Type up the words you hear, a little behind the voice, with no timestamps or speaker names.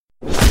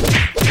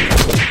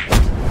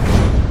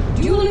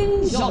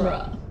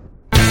genre.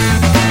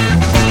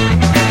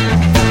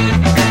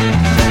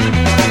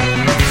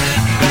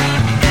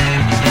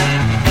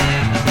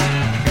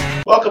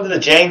 Welcome to the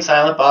Jay and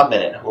Silent Bob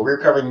Minute, where we're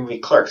covering the movie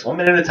Clerks 1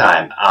 minute at a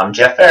time. I'm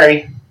Jeff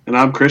Ferry. And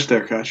I'm Chris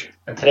Derkach.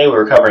 And today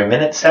we're covering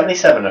minute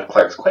 77 of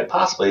Clerks, quite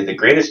possibly the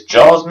greatest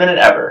Jaws minute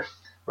ever.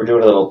 We're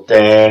doing a little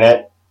darn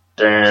it.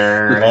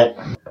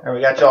 And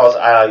we got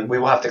Jaws. We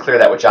will have to clear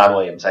that with John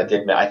Williams. I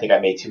think I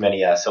made too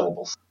many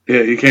syllables.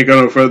 Yeah, you can't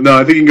go no further. No,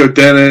 I think you can go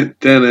den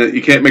it.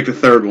 You can't make the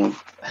third one.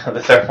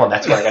 The third one,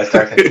 that's where I got to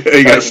start.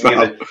 You got to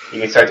stop.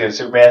 You can start doing the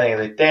Superman thing,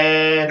 and like,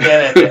 dan,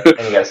 and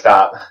you got to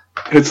stop.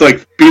 It's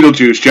like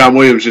Beetlejuice. John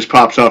Williams just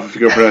pops off if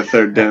you go for that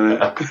third den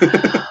it.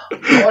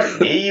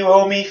 You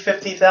owe me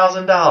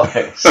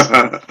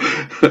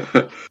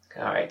 $50,000.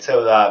 All right,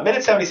 so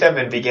minute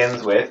 77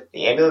 begins with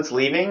the ambulance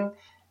leaving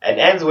and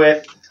ends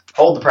with,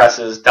 hold the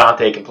presses,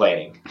 Dante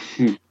complaining.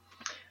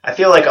 I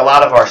feel like a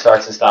lot of our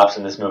starts and stops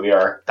in this movie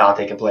are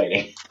Dante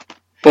complaining.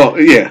 Well,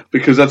 yeah,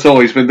 because that's all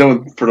he's been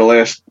doing for the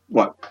last,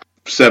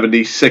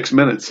 76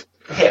 minutes.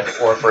 Yeah,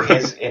 or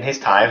in his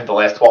time, the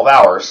last 12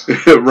 hours.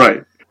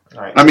 Right.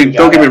 All right, I mean,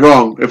 don't get me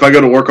wrong. If I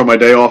go to work on my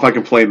day off, I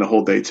complain the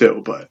whole day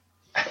too, but...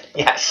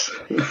 Yes.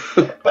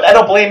 But I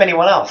don't blame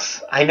anyone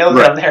else. I know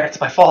that I'm there.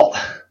 It's my fault.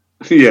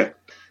 Yeah.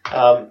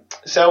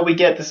 So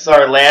this is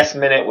our last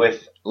minute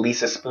with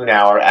Lisa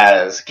Spoonhour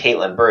as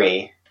Caitlin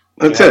Bree.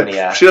 That's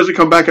it. She doesn't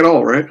come back at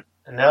all, right?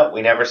 No,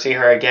 we never see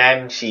her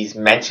again. She's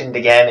mentioned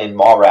again in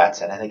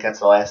Mallrats, and I think that's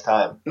the last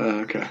time.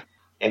 Okay.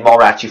 In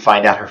Mallrats, you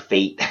find out her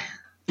fate.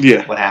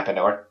 Yeah. What happened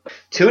to her.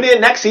 Tune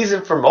in next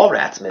season for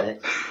Mallrats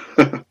Minute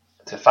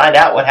to find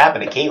out what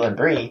happened to Caitlin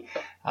Bree.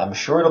 I'm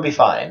sure it'll be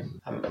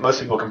fine.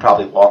 Most people can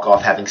probably walk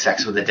off having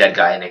sex with a dead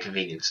guy in a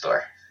convenience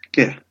store.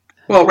 Yeah.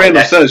 Well,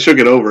 Randall says she'll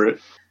get over it.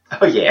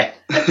 Oh, yeah.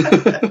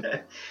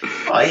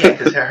 Oh, yeah,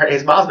 because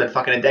his mom's been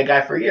fucking a dead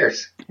guy for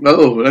years.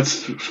 No, that's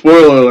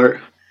spoiler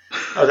alert.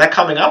 Oh, is that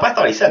coming up? I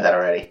thought he said that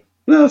already.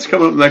 No, it's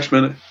coming up next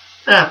minute.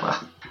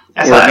 Well,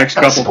 that's or not, next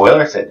not a couple.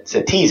 spoiler. It's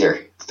a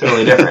teaser. It's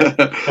totally different.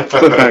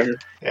 Cliffhanger.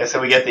 Yeah,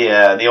 so we get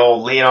the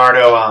old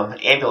Leonardo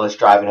ambulance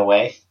driving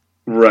away.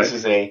 Right. This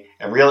is a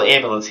real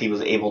ambulance he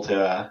was able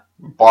to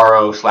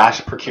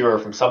borrow/procure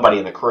from somebody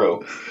in the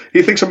crew.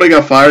 You think somebody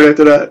got fired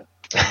after that?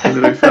 And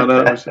then they found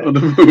out it was on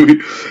the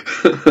movie.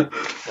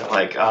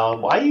 Like,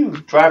 why are you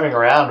driving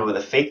around with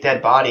a fake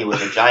dead body with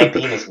a giant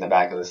penis in the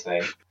back of this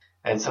thing?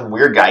 And some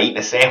weird guy eating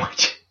a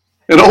sandwich.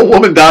 An old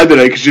woman died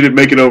today because she didn't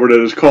make it over to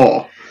this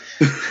call.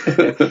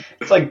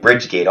 It's like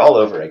Bridgegate all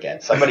over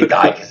again. Somebody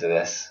died because of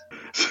this.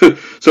 So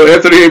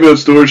after the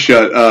ambulance door's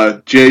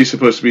shut, Jay's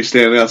supposed to be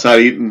standing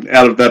outside eating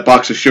out of that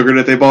box of sugar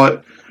that they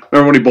bought.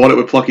 Remember when he bought it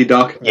with Plucky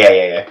Duck?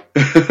 Yeah.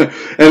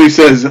 And he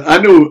says, I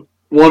knew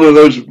one of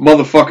those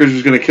motherfuckers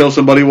was going to kill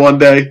somebody one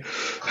day.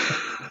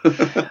 I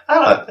don't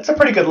know. It's a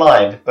pretty good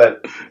line,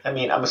 but, I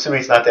mean, I'm assuming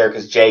it's not there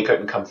because Jay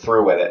couldn't come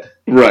through with it.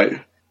 Right.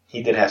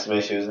 He did have some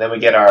issues. And then we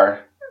get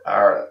our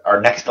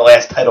next to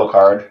last title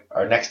card,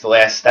 our next to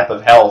last step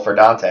of hell for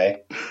Dante.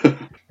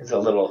 It's a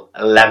little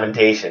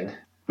lamentation.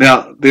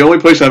 Now, the only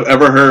place I've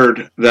ever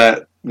heard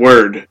that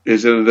word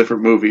is in a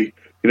different movie.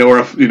 You know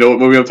what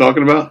movie I'm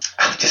talking about?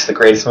 Just the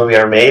greatest movie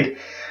ever made.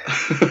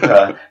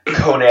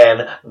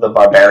 Conan the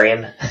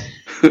Barbarian.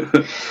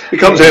 It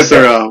comes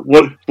after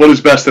what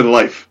is best in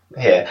life.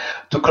 Yeah.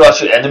 To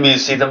crush your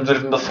enemies, see them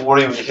driven before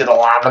you, you hear the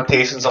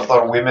lamentations of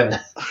their women.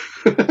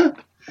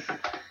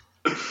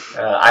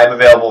 I'm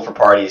available for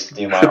parties to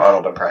do my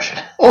Arnold impression.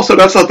 Also,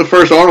 that's not the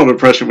first Arnold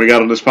impression we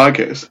got on this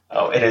podcast.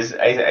 Oh, it is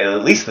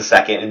at least the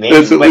second, and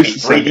maybe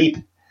three deep.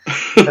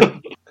 Yeah,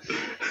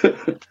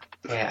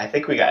 I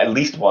think we got at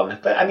least one.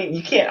 But, I mean,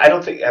 you can't,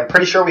 I'm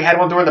pretty sure we had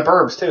one during the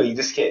Burbs, too.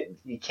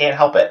 You can't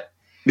help it.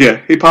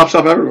 Yeah, he pops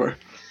up everywhere.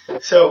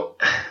 So,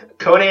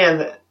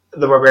 Conan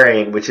the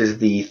Barbarian, which is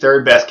the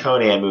third best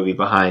Conan movie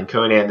behind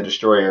Conan the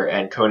Destroyer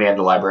and Conan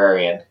the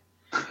Librarian.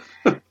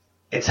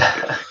 It's...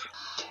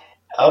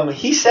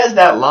 he says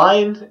that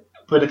line,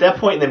 but at that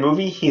point in the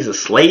movie, he's a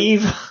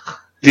slave.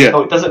 Yeah.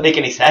 So it doesn't make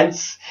any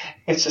sense.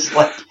 It's just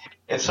like,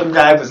 if some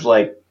guy was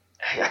like,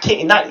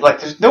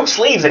 there's no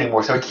slaves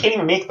anymore, so he can't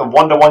even make the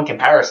one-to-one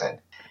comparison.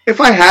 If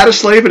I had a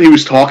slave and he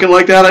was talking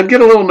like that, I'd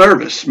get a little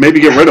nervous.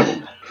 Maybe get rid of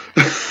him.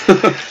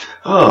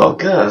 Oh,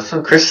 God.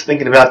 So Chris is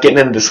thinking about getting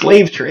into the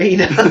slave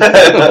trade.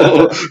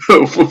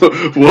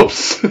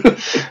 Whoops.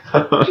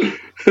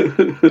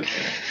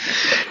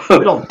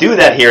 We don't do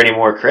that here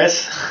anymore,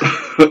 Chris.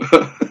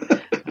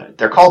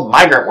 They're called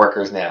migrant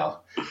workers now.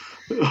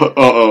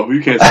 Uh-oh,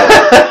 you can't say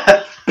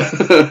that.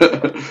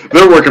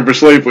 They're working for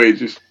slave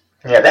wages.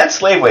 Yeah, that's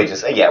slave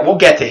wages. Yeah, we'll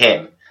get to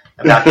him.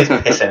 About his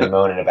pissing and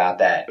moaning about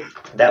that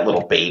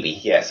little baby.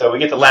 Yeah, so we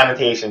get to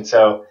lamentation.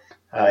 So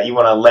you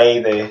want to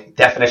lay the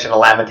definition of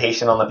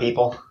lamentation on the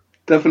people?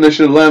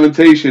 Definition of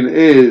lamentation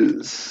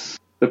is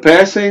the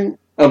passing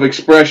of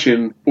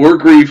expression or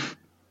grief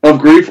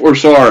or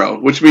sorrow,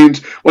 which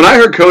means when I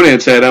heard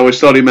Conan say it, I always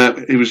thought he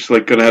meant he was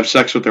like going to have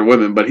sex with their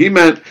women, but he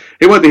meant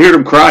he wanted to hear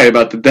them cry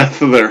about the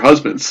death of their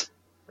husbands.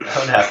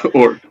 Oh no.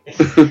 Or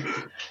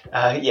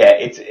yeah,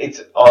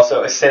 it's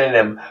also a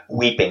synonym,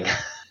 weeping.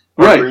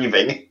 or Right.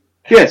 grieving.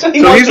 Yeah, So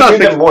he wants he's to not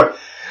give them more.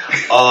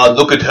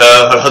 Look at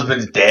her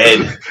husband's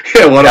dead.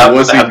 Yeah, what Now a I'm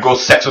going wussy. to have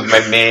gross sex with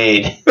my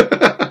maid.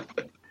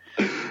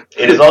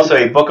 It is also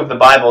a book of the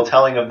Bible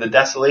telling of the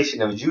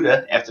desolation of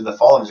Judah after the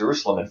fall of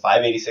Jerusalem in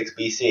 586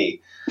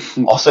 BC,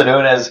 also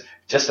known as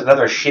just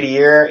another shitty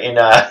year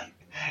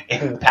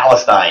in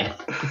Palestine.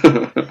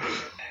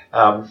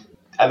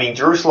 I mean,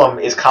 Jerusalem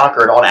is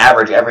conquered on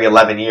average every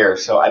 11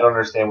 years, so I don't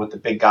understand what the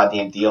big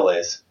goddamn deal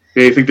is.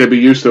 Yeah, you think they'd be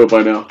used to it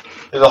by now?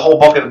 There's a whole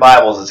book of the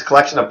Bible. It's a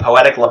collection of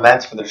poetic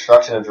laments for the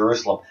destruction of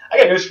Jerusalem. I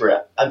got news for you.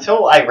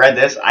 Until I read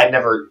this, I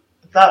never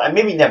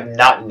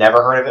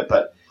heard of it,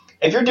 but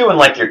if you're doing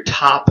like your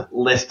top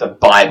list of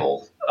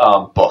Bible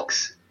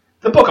books,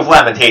 the Book of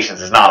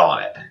Lamentations is not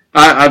on it.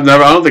 I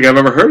don't think I've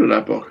ever heard of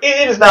that book.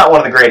 It is not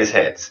one of the greatest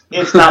hits.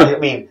 It's not, I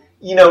mean,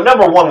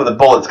 number one with a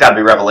bullet's got to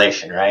be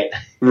Revelation, right?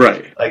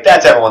 Right. Like,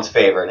 that's everyone's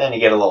favorite. And then you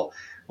get a little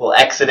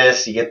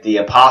Exodus, you get the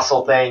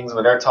apostle things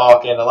when they're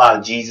talking, a lot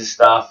of Jesus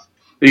stuff.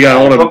 You got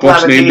all the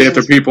books named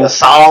after people. The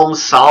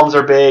Psalms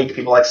are big.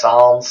 People like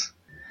Psalms.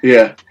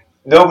 Yeah.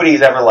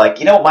 Nobody's ever like,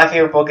 you know what my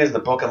favorite book is? The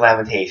Book of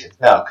Lamentations.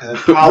 No, because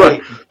it's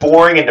probably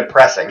boring and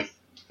depressing.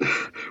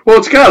 Well,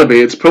 it's got to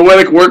be. It's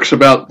poetic works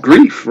about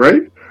grief,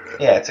 right?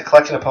 Yeah, it's a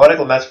collection of poetic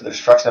laments for the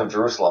destruction of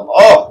Jerusalem.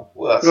 Oh,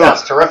 well, that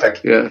sounds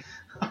terrific. Yeah.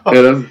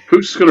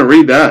 Who's going to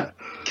read that?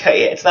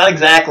 Okay, it's not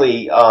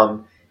exactly,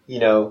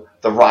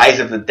 the rise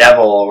of the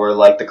devil or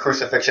like the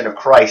crucifixion of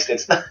Christ.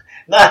 It's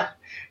not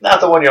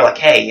the one you're like,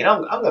 hey,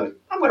 I'm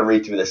gonna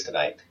read through this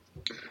tonight.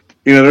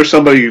 There's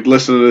somebody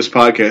listening to this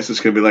podcast that's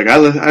going to be like,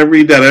 I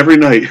read that every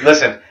night.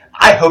 Listen,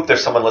 I hope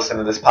there's someone listening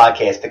to this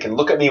podcast that can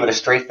look at me with a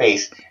straight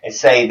face and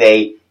say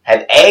they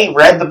have A,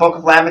 read the Book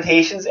of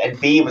Lamentations, and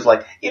B, was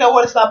like, you know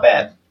what, it's not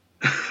bad.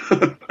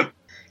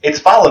 It's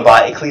followed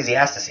by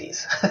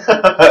Ecclesiastes.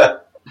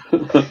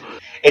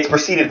 It's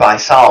preceded by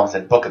Psalms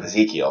and Book of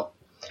Ezekiel.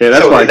 Yeah,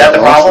 that's so why is that the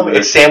problem?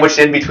 It's sandwiched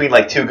in between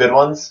like two good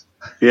ones?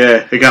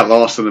 Yeah, it got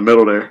lost in the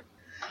middle there.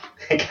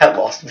 It got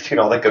lost between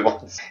all the good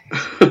ones.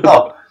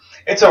 Oh,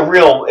 it's a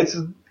real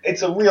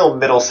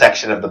middle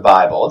section of the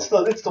Bible.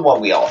 It's the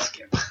one we all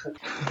skip.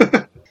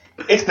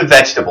 It's the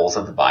vegetables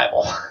of the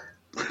Bible.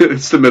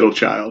 It's the middle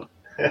child.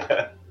 All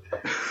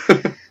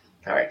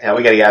right, now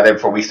we got to get out of there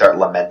before we start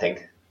lamenting.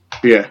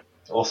 Yeah.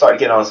 We'll start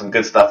getting on some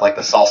good stuff like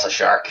the salsa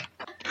shark.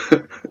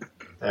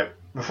 Right.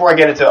 Before I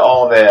get into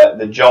all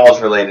the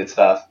Jaws related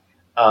stuff,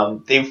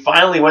 they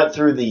finally went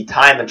through the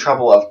time and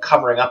trouble of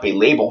covering up a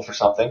label for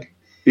something.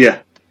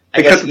 Yeah.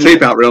 They cut the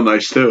tape out real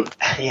nice too.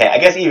 Yeah, I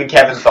guess even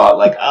Kevin thought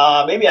like,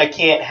 maybe I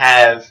can't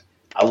have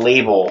a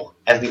label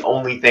as the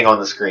only thing on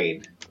the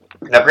screen.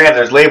 Now, granted,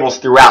 there's labels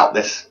throughout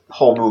this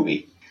whole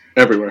movie.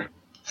 Everywhere.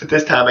 So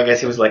this time, I guess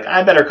he was like,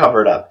 I better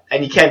cover it up.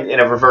 And you can, in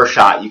a reverse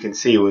shot, you can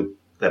see what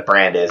the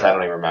brand is. I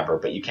don't even remember,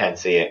 but you can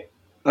see it.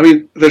 I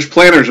mean, there's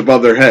planters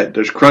above their head.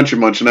 There's Crunch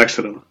and Munch next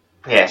to them.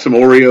 Yeah. Some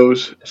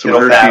Oreos, some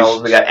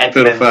Hershey's. We got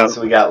Entenmann's,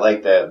 we got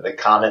like the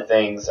Comet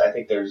things. I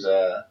think there's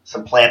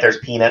some Planters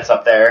peanuts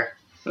up there.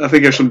 I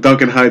think there's some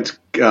Duncan Hines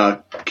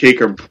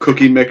cake or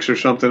cookie mix or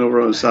something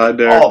over on the side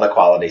there. All the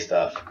quality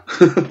stuff.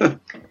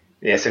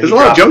 Yeah, so there's a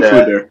lot of junk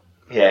food there.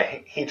 Yeah,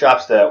 he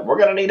drops we're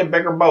going to need a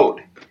bigger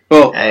boat.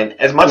 Well, and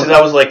as much as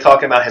I was like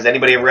talking about, has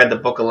anybody ever read the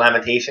Book of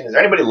Lamentation? Is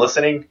there anybody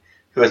listening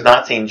who has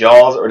not seen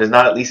Jaws or does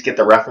not at least get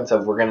the reference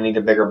of we're going to need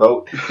a bigger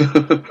boat?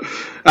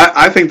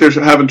 I think they're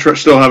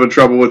still having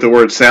trouble with the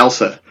word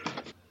salsa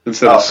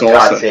instead of salsa. For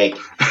God's sake.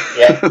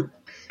 Yeah.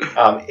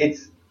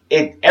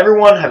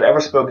 Everyone I've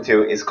ever spoken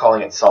to is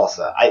calling it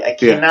salsa. I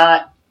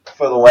cannot,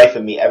 for the life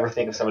of me, ever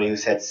think of somebody who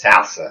said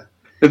salsa.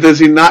 Has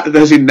he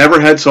never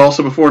had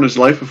salsa before in his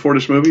life before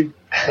this movie?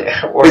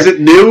 Or is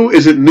it new?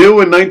 Is it new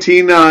in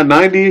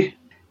 1990?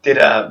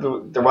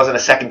 There wasn't a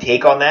second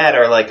take on that,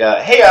 or like,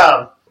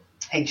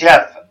 hey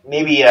Jeff,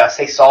 maybe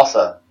say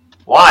salsa.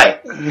 Why?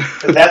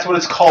 'Cause that's what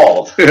it's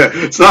called. Yeah,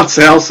 it's not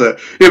salsa.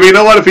 Yeah, but you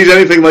know what? If he's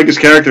anything like his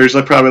character, he's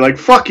probably like,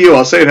 "Fuck you!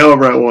 I'll say it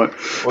however I want."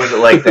 Or is it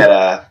like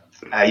that?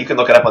 You can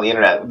look it up on the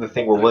internet. The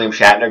thing where William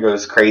Shatner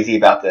goes crazy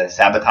about the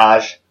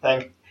sabotage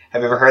thing.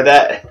 Have you ever heard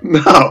that?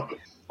 No.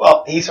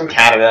 Well, he's from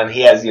Canada, and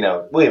he has,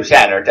 William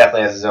Shatner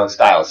definitely has his own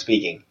style of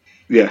speaking.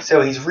 Yeah.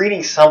 So he's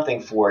reading something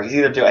he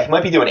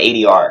might be doing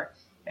ADR,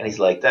 and he's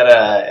like,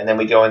 and then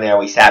we go in there and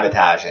we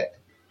sabotage it.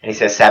 And he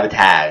says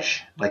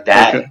sabotage, like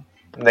that. Okay.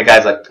 And the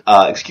guy's like,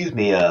 excuse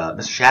me, Mr.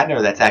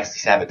 Shatner, that's actually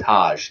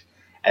sabotage.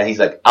 And he's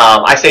like,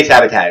 I say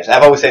sabotage.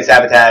 I've always said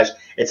sabotage.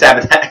 It's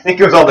sabotage. I think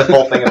it was all this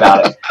whole thing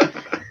about it.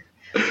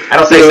 I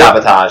don't say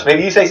sabotage.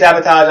 Maybe you say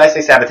sabotage, I say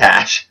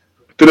sabotage.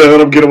 Did I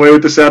let him get away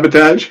with the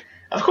sabotage?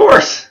 Of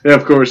course. Yeah,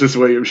 of course. This is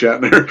William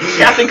Shatner.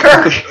 Captain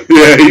Kirk.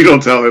 Yeah, you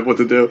don't tell him what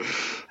to do.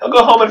 He'll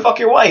go home and fuck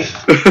your wife.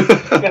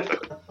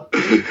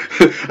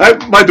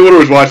 My daughter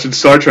was watching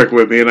Star Trek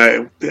with me,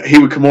 and he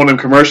would come on in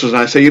commercials,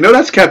 and I say,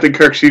 that's Captain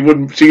Kirk. She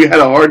had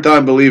a hard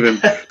time believing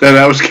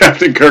that was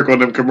Captain Kirk on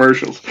them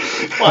commercials.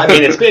 Well, I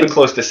mean, it's been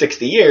close to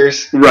 60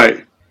 years.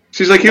 Right.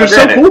 She's like, he was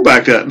so cool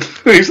back then.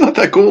 He's not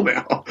that cool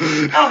now.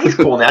 Oh, he's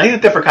cool now. He's a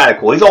different kind of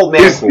cool. He's old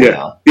man cool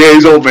now. Yeah,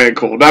 he's old man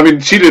cool. I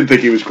mean, she didn't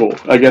think he was cool.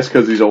 I guess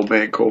because he's old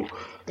man cool.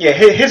 Yeah,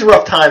 his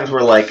rough times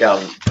were like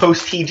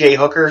post T.J.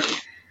 Hooker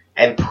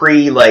and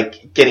pre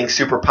like getting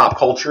super pop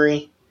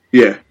culture-y.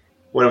 Yeah.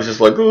 When it was just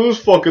like, oh,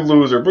 this fucking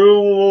loser,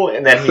 boo,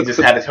 and then he just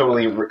had a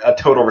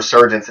total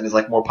resurgence and is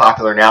like more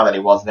popular now than he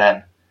was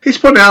then. He's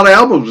putting out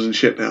albums and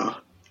shit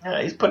now.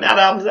 Yeah, he's putting out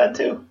albums then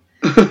too.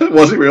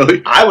 Was he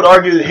really? I would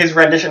argue that his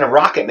rendition of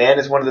Rocket Man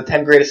is one of the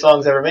 10 greatest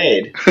songs ever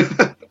made.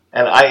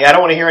 And I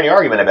don't want to hear any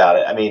argument about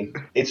it. I mean,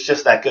 it's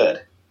just that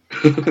good.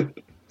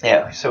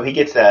 Yeah, so he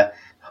gets oh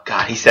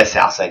God, he says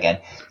salsa again.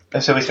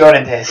 So he's going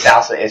into his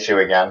salsa issue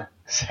again,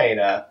 saying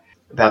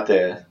about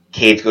the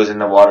Cage goes in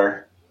the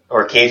water,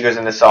 or Cage goes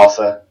into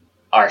salsa,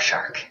 our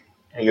shark.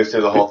 And he goes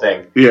through the whole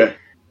thing. Yeah.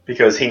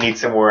 Because he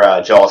needs some more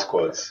Jaws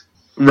quotes.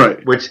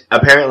 Right. Which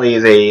apparently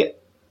is a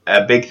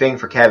big thing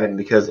for Kevin,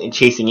 because in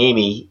Chasing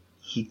Amy,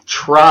 he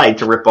tried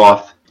to rip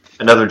off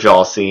another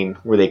Jaws scene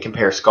where they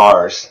compare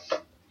scars.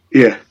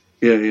 Yeah.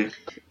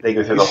 They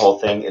go through the whole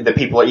thing. The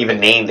people are even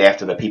named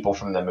after the people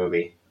from the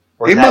movie.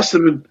 He must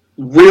have been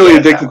really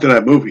addicted to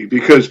that movie,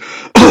 because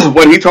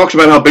when he talks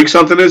about how big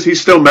something is, he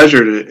still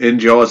measured it in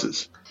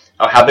Jaws's.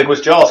 Oh, how big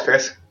was Jaws,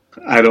 Chris?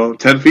 I don't know,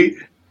 10 feet?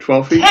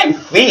 12 feet? 10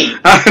 feet?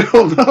 I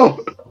don't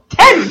know.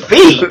 10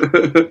 feet?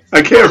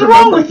 I can't remember. What's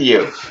wrong with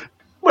you?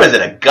 What is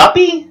it, a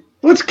guppy?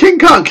 What's King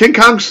Kong? King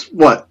Kong's,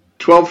 what,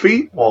 12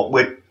 feet? Well,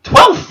 with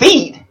 12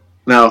 feet?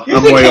 No, you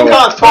I'm think way King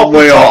off. Kong's 12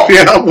 feet off. tall?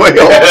 Yeah, I'm way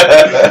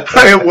off.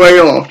 I am way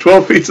off.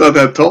 12 feet's not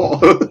that tall.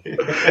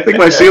 I think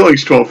my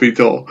ceiling's 12 feet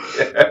tall.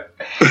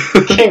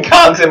 King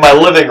Kong's in my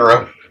living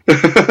room.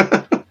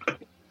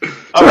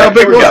 So how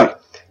big was he?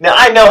 Now,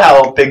 I know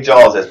how big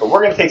Jaws is, but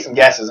we're going to take some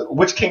guesses.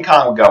 Which King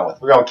Kong we're going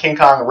with? We're going King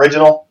Kong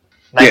original?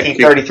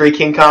 1933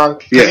 King Kong?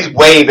 Because he's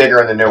way bigger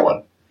than the new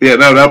one. Yeah,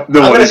 no I'm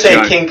going to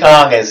say King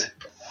Kong is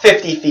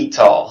 50 feet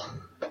tall.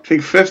 I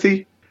think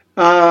 50?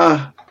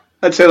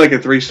 I'd say like a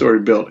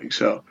 3-story building,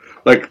 so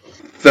like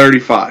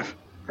 35.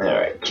 All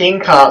right. King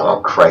Kong, oh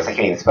Christ, I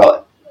can't even spell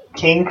it.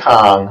 King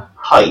Kong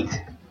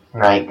height,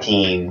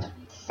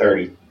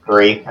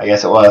 1933, I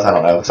guess it was. I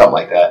don't know, something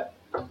like that.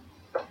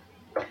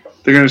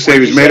 They're going to say he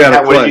was made out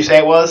of clay. What did you say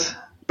it was?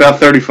 About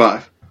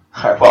 35.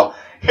 All right, well,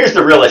 here's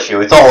the real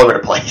issue. It's all over the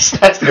place.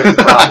 That's the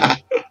problem.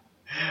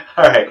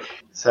 All right,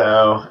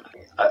 so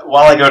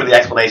while I go to the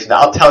explanation,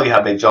 I'll tell you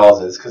how big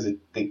Jaws is, because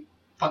they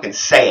fucking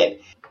say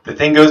it. The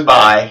thing goes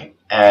by,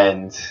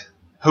 and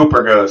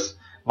Hooper goes,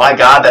 my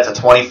God, that's a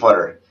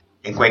 20-footer.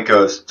 And Quint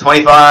goes,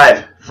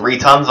 25, 3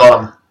 tons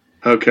on him.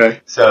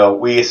 Okay. So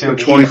we assume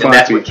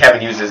that's what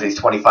Kevin uses, is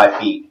 25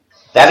 feet.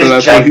 That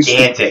is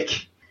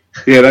gigantic.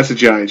 Yeah, that's a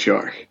giant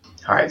shark.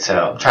 All right,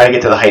 so I'm trying to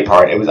get to the height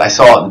part. I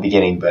saw it in the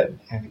beginning, but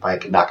I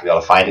could not be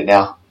able to find it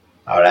now.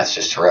 Oh, that's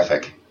just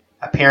terrific.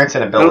 Appearance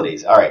and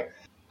abilities. All right.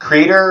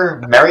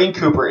 Creator Merian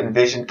Cooper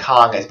envisioned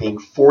Kong as being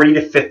 40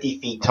 to 50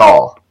 feet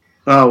tall.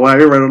 Oh, wow,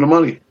 you're right on the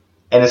money.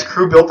 And his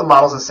crew built the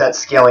models and sets,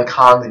 scaling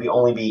Kong to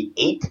only be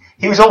 8.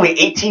 He was only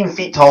 18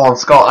 feet tall on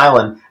Skull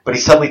Island, but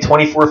he's suddenly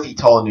 24 feet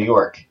tall in New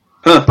York.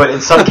 Huh. But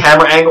in some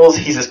camera angles,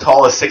 he's as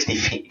tall as 60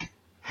 feet.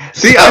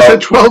 See, I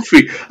said 12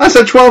 feet. I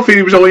said 12 feet.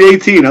 He was only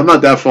 18. I'm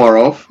not that far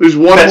off. There's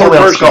one more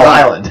person. On Skull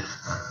Island.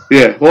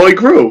 Yeah, well, he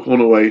grew on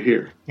the way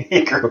here.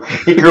 He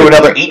grew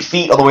another 8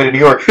 feet on the way to New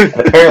York, and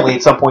apparently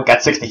at some point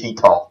got 60 feet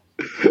tall.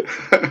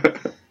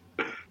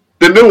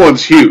 The new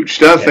one's huge.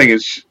 That thing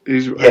is...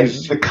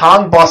 The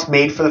Kong bust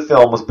made for the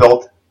film was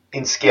built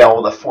in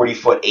scale with a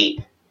 40-foot ape.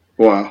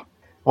 Wow.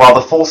 While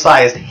the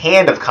full-sized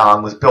hand of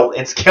Kong was built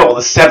in scale with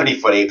a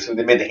 70-foot ape, so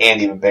they made the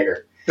hand even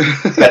bigger.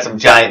 He's got some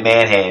giant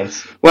man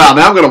hands. Wow,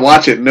 now I'm going to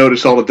watch it and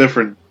notice all the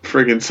different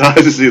friggin'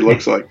 sizes he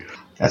looks like.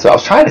 That's what I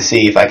was trying to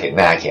see if I could...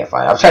 Nah, I can't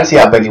find it. I was trying to see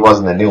how big he was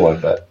in the new one,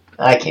 but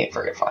I can't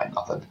friggin' find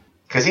nothing.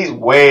 Because he's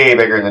way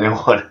bigger in the new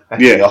one.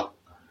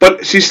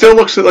 But she still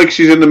looks like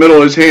she's in the middle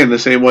of his hand the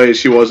same way as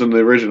she was in the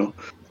original.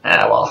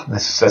 Well,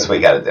 that's what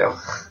you got to do.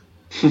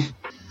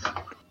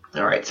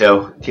 All right,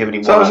 so do you have any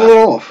more? So I was a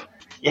little off.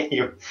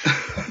 Yeah,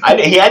 I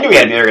knew he had to be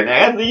bigger than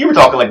that. You were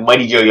talking like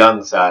Mighty Joe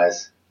Young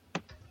size.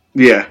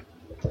 Yeah.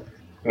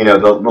 You know,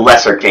 the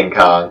lesser King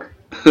Kong.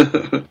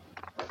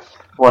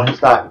 Well,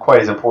 he's not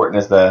quite as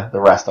important as the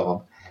rest of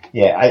them.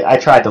 Yeah, I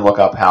tried to look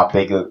up how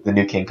big the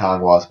new King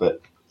Kong was, but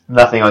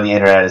nothing on the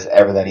internet is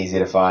ever that easy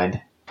to find.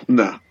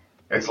 No.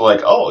 It's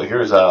like, oh,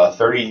 here's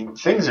 30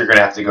 things you're going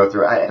to have to go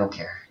through. I don't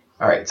care.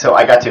 All right, so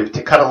I got to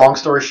cut a long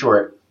story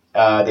short,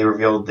 they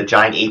revealed the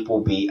giant ape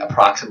will be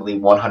approximately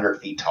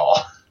 100 feet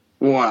tall.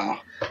 Wow.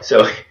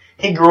 So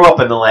he grew up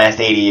in the last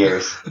 80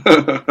 years.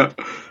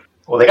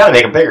 Well, they got to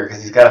make him bigger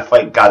because he's got to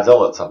fight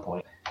Godzilla at some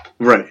point.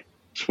 Right.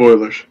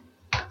 Spoilers.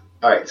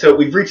 All right, so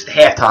we've reached the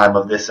halftime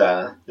of this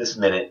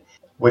minute,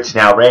 which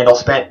now Randall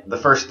spent the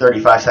first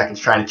 35 seconds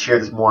trying to cheer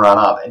this moron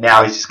up, and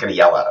now he's just going to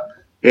yell at him.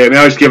 Yeah,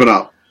 now he's giving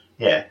up.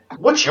 Yeah.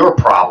 What's your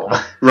problem?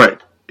 Right.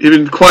 You've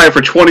been quiet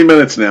for 20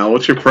 minutes now.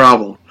 What's your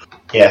problem?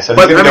 Yeah, so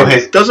he's going to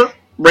go Doesn't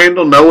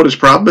Randall know what his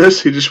problem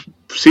is? He just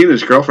seen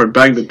his girlfriend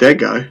bang the dead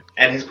guy.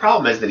 And his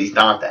problem is that he's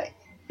Dante.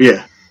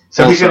 Yeah.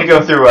 So he's going to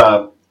go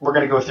through we're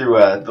going to go through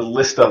the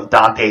list of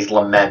Dante's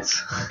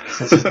laments.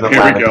 This is the Here we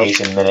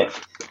lamentation minute.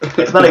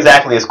 It's not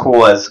exactly as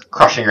cool as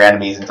crushing your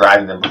enemies and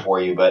driving them before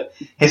you, but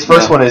his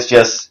first one is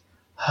just,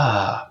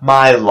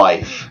 my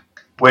life,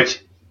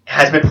 which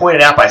has been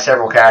pointed out by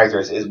several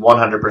characters is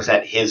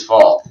 100% his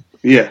fault.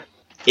 Yeah.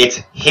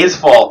 It's his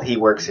fault he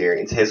works here.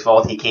 It's his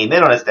fault he came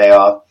in on his day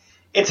off.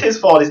 It's his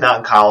fault he's not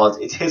in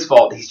college. It's his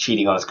fault he's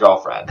cheating on his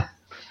girlfriend.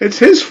 It's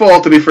his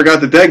fault that he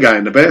forgot the dead guy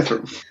in the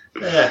bathroom.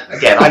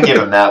 Again, I'd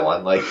give him that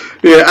one.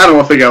 Yeah, I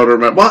don't think I would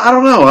remember. Well, I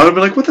don't know. I would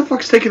be like, what the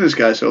fuck's taking this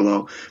guy so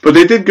long? But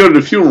they did go to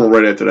the funeral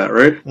right after that,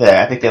 right?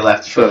 Yeah, I think they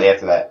left shortly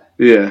after that.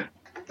 Yeah.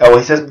 Oh,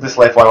 he says, this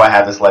life, why do I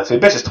have this life? So he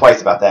bitches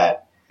twice about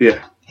that.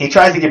 Yeah. He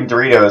tries to give him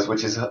Doritos,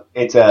 which is,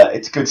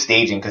 it's good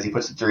staging because he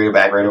puts the Dorito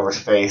bag right over his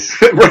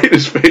face. Right in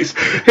his face.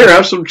 Here,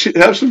 have some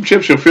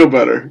chips, you'll feel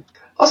better.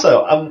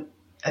 Also,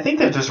 I think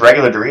they're just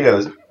regular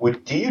Doritos.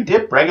 Do you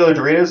dip regular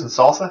Doritos in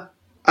salsa?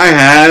 I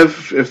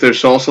have, if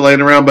there's salsa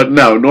laying around, but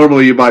no,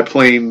 normally you buy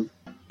plain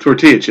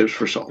tortilla chips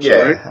for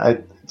salsa,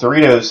 right?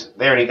 Doritos,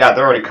 they're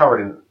already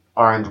covered in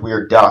orange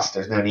weird dust.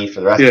 There's no need for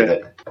the rest of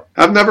it.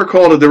 I've never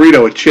called a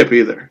Dorito a chip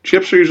either.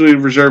 Chips are usually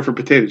reserved for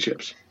potato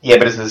chips. Yeah,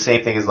 but is it the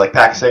same thing as like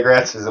pack of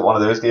cigarettes? Is it one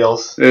of those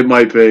deals? It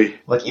might be.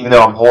 Like, even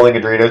though I'm holding a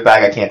Doritos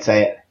bag, I can't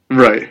say it.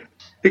 Right.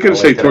 You could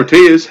say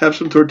tortillas. Have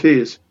some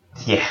tortillas.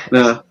 Yeah.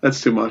 No,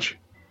 that's too much.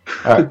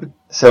 All right.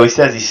 So he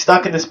says he's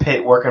stuck in this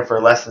pit working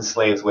for less than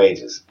slaves'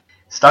 wages.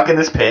 Stuck in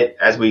this pit,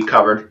 as we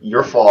covered,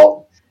 your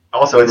fault.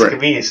 Also, it's a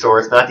convenience store.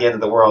 It's not the end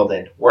of the world.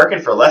 And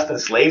working for less than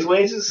slaves'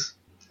 wages?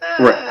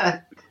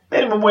 Right.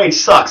 Minimum wage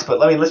sucks, but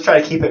let's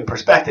try to keep it in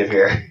perspective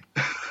here.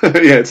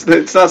 Yeah,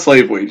 it's not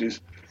slave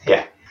wages.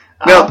 Yeah.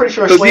 Now, I'm pretty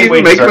sure does slave he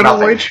even wages make are minimum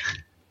nothing. wage?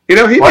 You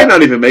know, he may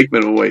not even make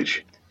minimum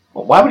wage.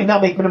 Well, why would he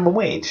not make minimum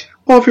wage?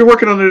 Well, if you're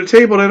working under the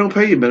table, they don't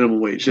pay you minimum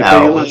wage. They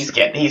pay you less.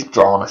 He's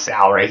drawing a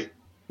salary.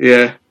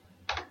 Yeah.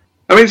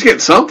 I mean, he's getting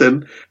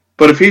something,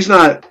 but if he's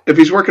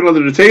working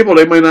under the table,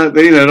 they might not,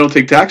 they don't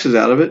take taxes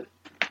out of it.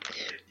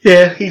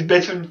 Yeah, he's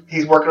bitching.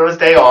 He's working on his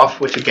day off,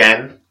 which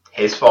again,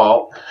 his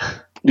fault.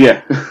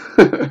 Yeah.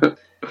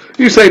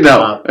 You say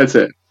no. That's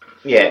it.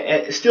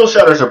 Yeah, steel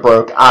shutters are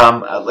broke.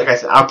 Like I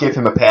said, I'll give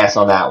him a pass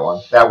on that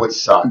one. That would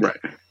suck. Right.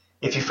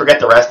 If you forget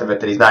the rest of it,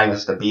 that he's not even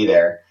supposed to be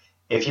there.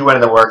 If you went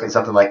into work and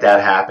something like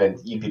that happened,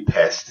 you'd be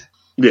pissed.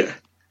 Yeah.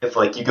 If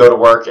you go to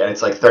work and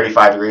it's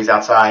 35 degrees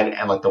outside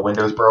and the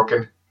window's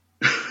broken,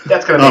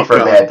 that's going to make for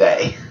a bad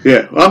day.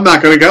 Yeah, well, I'm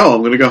not going to go.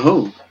 I'm going to go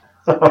home.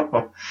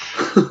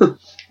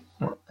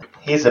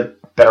 He's a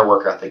better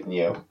work ethic than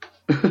you.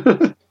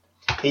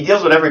 He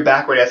deals with every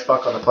backward-ass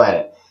fuck on the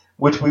planet,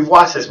 which we've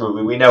watched this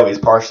movie. We know is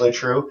partially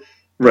true.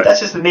 Right. That's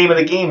just the name of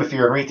the game if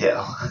you're in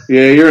retail.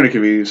 Yeah, you're in a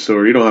convenience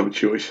store. You don't have a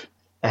choice.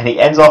 And he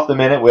ends off the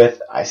minute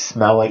with, I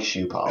smell like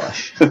shoe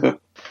polish.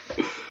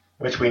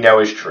 Which we know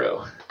is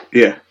true.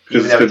 Yeah.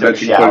 Even though he took a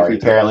shower, he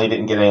apparently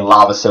didn't get any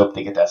lava soap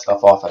to get that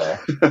stuff off of there.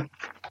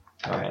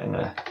 All right, I'm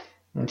going to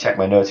check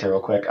my notes here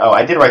real quick. Oh,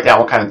 I did write down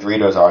what kind of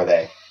Doritos are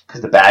they.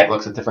 Because the bag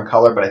looks a different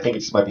color, but I think it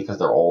just might be because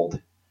they're old.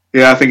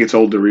 Yeah, I think it's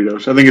old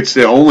Doritos. I think it's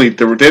the only...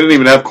 They didn't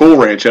even have Cool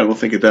Ranch, I don't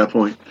think, at that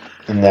point.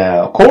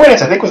 No. Cool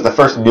Ranch, I think, was the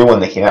first new one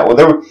that came out. Well,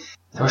 there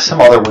was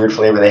some other weird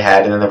flavor they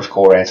had, and then there was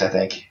Cool Ranch, I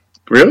think.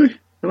 Really?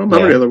 I don't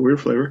remember the other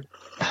weird flavor.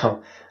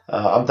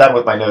 I'm done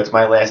with my notes.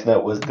 My last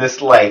note was,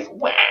 this life.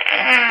 All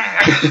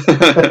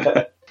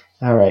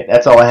right,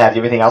 that's all I have. Do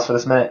you have anything else for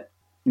this minute?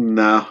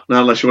 No,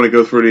 not unless you want to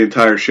go through the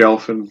entire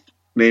shelf and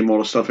name all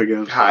the stuff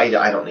again. I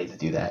don't need to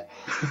do that.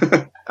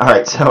 All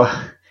right, so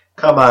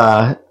come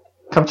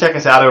check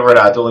us out over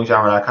at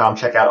duelinggenre.com.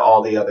 Check out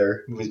all the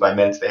other movies by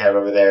minutes they have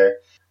over there.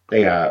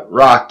 They got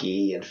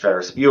Rocky and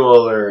Ferris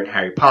Bueller and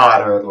Harry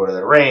Potter, Lord of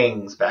the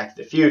Rings, Back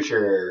to the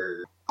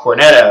Future,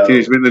 Cornetto,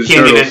 Teenage Mutant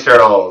Ninja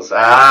Turtles.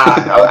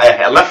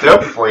 I left it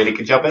open for you. You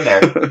could jump in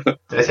there. Did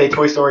I say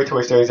Toy Story?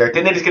 Toy Story's there.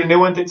 Didn't they just get a new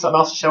one? Didn't something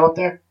else show up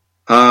there?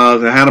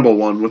 The Hannibal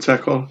one. What's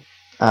that called?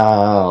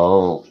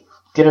 Oh,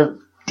 damn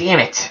it.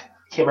 I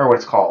can't remember what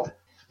it's called.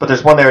 But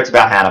there's one there. It's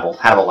about Hannibal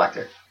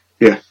Lecter.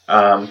 Yeah.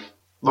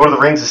 Lord of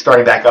the Rings is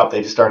starting back up.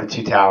 They just started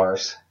Two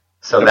Towers.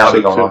 So that'll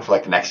be going on for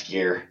the next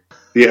year.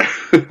 Yeah.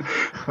 We'll be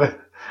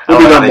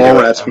done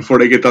Mallrats before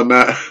they get done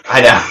that.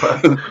 I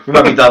know. We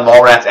might be done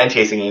Mallrats and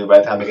Chasing Amy by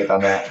the time they get done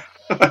that.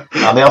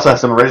 They also have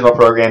some original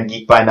program,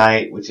 Geek by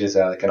Night, which is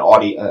like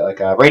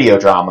a radio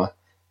drama.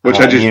 Which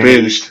I just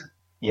binged.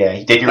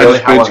 Yeah, did you really?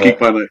 I just binged Geek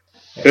by Night.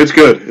 Yeah. It's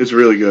good. It's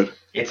really good.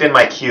 It's in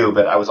my queue,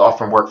 but I was off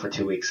from work for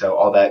 2 weeks, so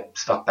all that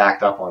stuff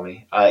backed up on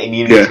me.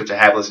 Immunities, which I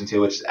have listened to,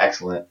 which is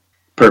excellent.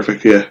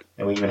 Perfect, yeah.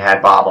 And we even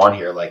had Bob on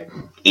here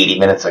 80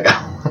 minutes ago.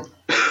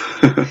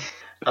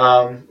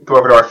 Go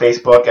over to our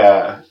Facebook,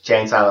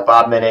 Jay and Silent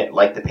Bob Minute,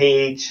 like the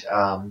page,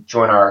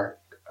 join our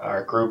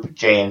group,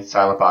 Jay and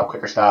Silent Bob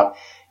Quicker Stop.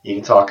 You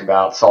can talk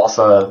about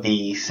salsa,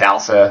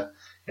 salsa,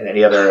 and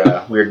any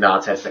other weird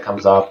nonsense that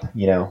comes up,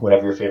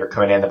 whatever your favorite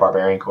Conan the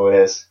Barbarian quote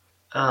is.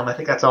 I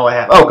think that's all I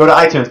have. Oh, go to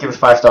iTunes, give us a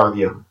 5-star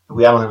review.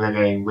 We don't think we're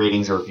getting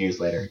ratings or reviews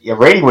later. Yeah,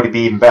 rating would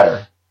be even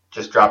better.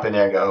 Just drop in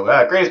there and go,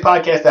 greatest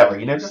podcast ever.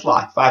 Just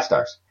lie. 5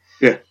 stars.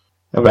 Yeah.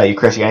 How about you,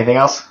 Chris? You got anything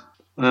else?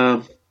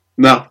 No,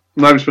 No, I'm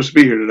not even supposed to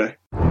be here today.